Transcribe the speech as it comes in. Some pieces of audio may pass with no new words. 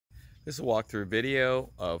This is a walkthrough video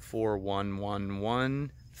of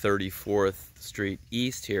 4111 34th Street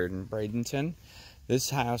East here in Bradenton. This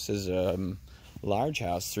house is a large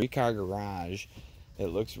house, 3-car garage. It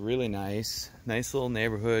looks really nice. Nice little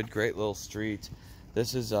neighborhood, great little street.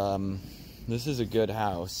 This is a good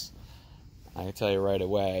house. I can tell you right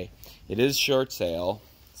away. It is short sale.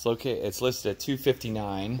 It's listed at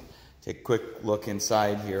 $259. Take a quick look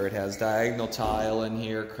inside here. It has diagonal tile in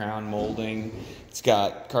here, crown molding. It's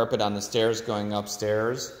got carpet on the stairs going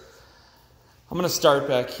upstairs. I'm going to start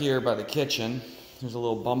back here by the kitchen. There's a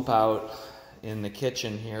little bump out in the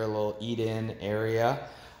kitchen here, a little eat-in area.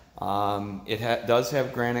 It does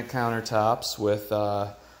have granite countertops with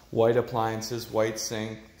white appliances, white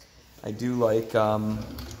sink. I do like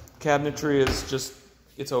cabinetry is just,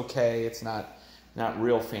 it's okay. It's not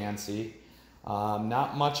real fancy.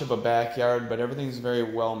 Not much of a backyard, but everything's very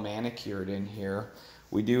well manicured in here.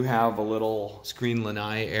 We do have a little screen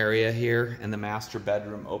lanai area here, and the master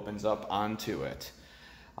bedroom opens up onto it.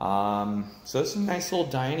 So this is a nice little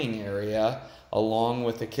dining area along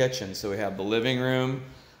with the kitchen. So we have the living room,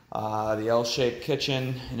 the L-shaped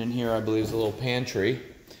kitchen, and in here I believe is a little pantry.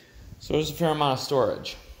 So there's a fair amount of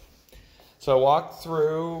storage. So I walked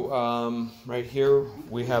through, right here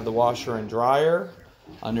we have the washer and dryer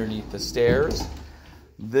underneath the stairs.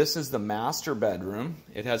 This is the master bedroom.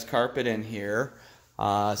 It has carpet in here,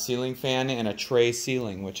 ceiling fan, and a tray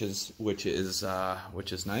ceiling, which is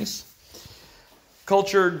nice.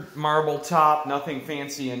 Cultured marble top, nothing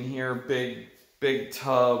fancy in here. Big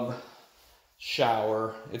tub,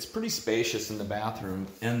 shower. It's pretty spacious in the bathroom,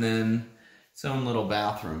 and then its own little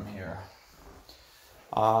bathroom here.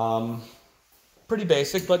 Pretty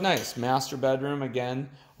basic but nice. Master bedroom again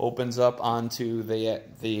opens up onto the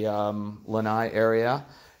lanai area.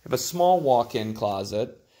 We have a small walk-in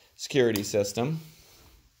closet, security system.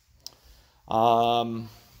 Also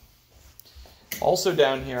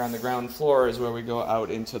down here on the ground floor is where we go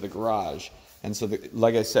out into the garage. And so,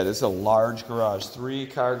 like I said, it's a large garage,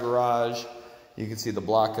 3-car garage. You can see the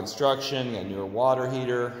block construction, a newer water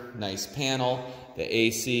heater, nice panel, the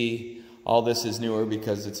AC. All this is newer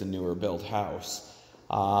because it's a newer built house.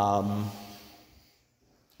 All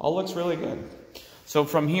looks really good. So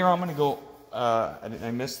from here I'm going to go,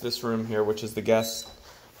 I missed this room here, which is the guest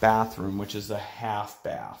bathroom, which is a half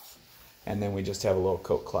bath. And then we just have a little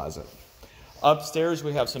coat closet. Upstairs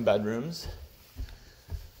we have some bedrooms.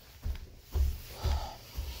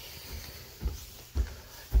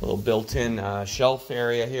 A little built-in shelf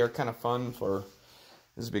area here, kind of fun for,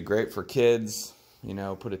 this would be great for kids, you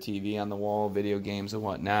know, put a TV on the wall, video games and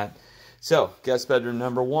whatnot. So, guest bedroom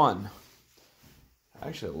number 1.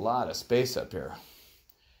 Actually, a lot of space up here.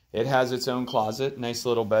 It has its own closet, nice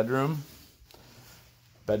little bedroom.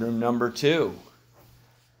 Bedroom number 2.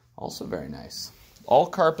 Also very nice. All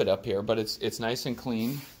carpet up here, but it's nice and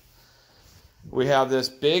clean. We have this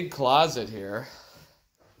big closet here.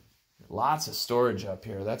 Lots of storage up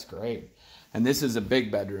here. That's great. And this is a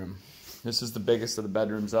big bedroom. This is the biggest of the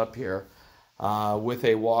bedrooms up here, with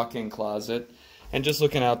a walk-in closet. And just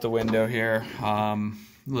looking out the window here,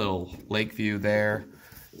 little lake view there.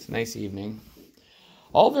 It's a nice evening.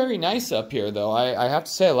 All very nice up here, though. I have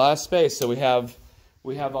to say, a lot of space. So we have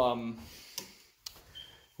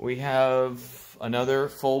another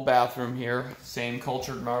full bathroom here. Same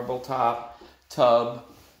cultured marble top, tub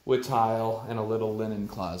with tile, and a little linen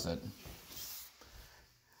closet.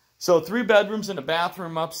 So 3 bedrooms and a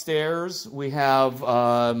bathroom upstairs. We have,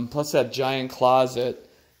 plus that giant closet.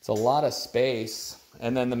 It's a lot of space.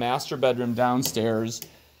 And then the master bedroom downstairs,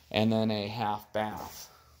 and then a half bath.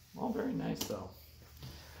 All very nice, though.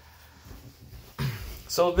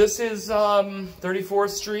 So this is 34th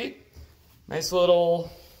Street. Nice little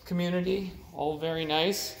community. All very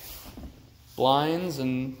nice. Blinds,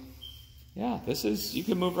 and yeah, this is, you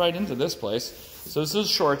can move right into this place. So this is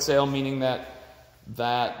short sale, meaning that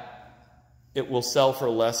it will sell for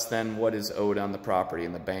less than what is owed on the property,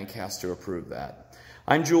 and the bank has to approve that.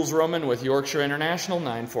 I'm Jules Roman with Yorkshire International,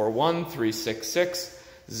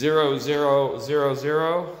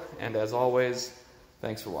 941-366-0000, and as always,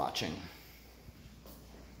 thanks for watching.